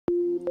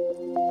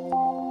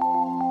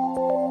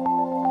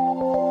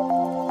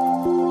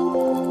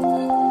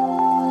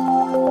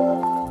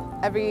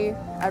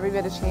Every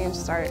bit of change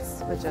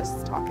starts with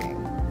just talking,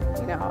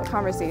 you know, a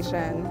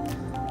conversation,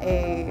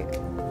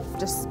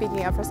 just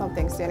speaking up for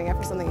something, standing up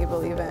for something you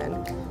believe in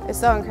is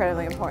so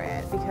incredibly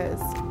important because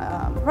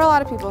for a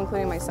lot of people,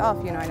 including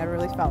myself, you know, I never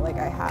really felt like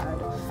I had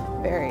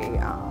very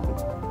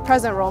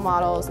present role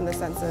models in the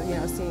sense of, you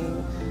know,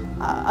 seeing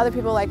other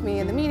people like me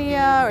in the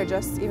media or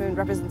just even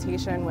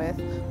representation with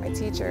my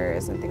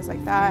teachers and things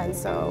like that. And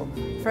so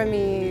for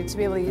me to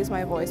be able to use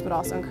my voice but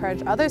also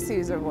encourage others to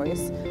use their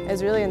voice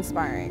is really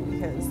inspiring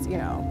because, you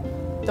know,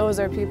 those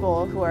are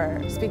people who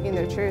are speaking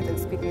their truth and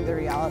speaking their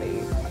reality.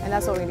 And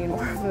that's what we need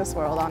more of in this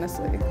world,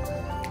 honestly.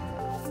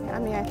 I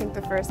mean, I think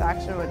the first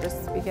action would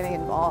just be getting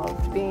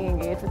involved, being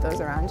engaged with those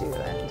around you.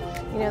 And,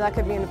 you know, that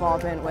could be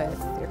involvement with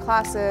your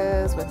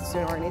classes, with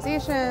student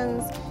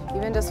organizations,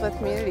 even just with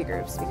community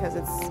groups, because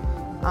it's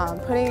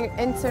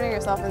inserting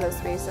yourself in those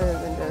spaces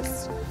and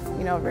just,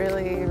 you know,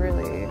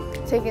 really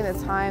taking the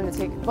time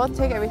to both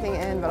take everything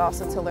in, but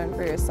also to learn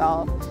for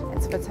yourself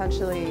and to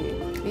potentially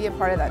be a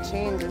part of that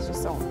change is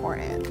just so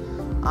important.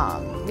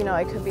 You know,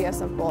 it could be as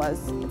simple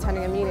as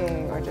attending a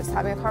meeting or just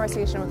having a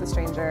conversation with a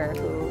stranger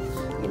who,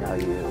 you know,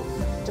 you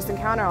just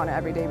encounter on an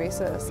everyday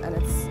basis, and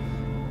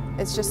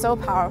it's just so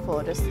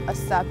powerful, just a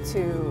step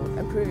to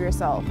improve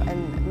yourself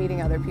and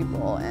meeting other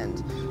people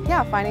and,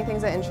 yeah, finding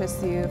things that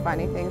interest you,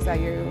 finding things that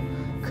you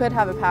could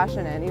have a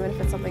passion in, even if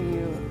it's something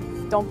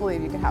you don't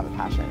believe you could have a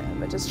passion in,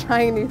 but just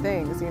trying new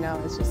things, you know,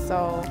 it's just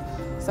so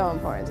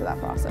important to that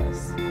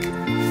process.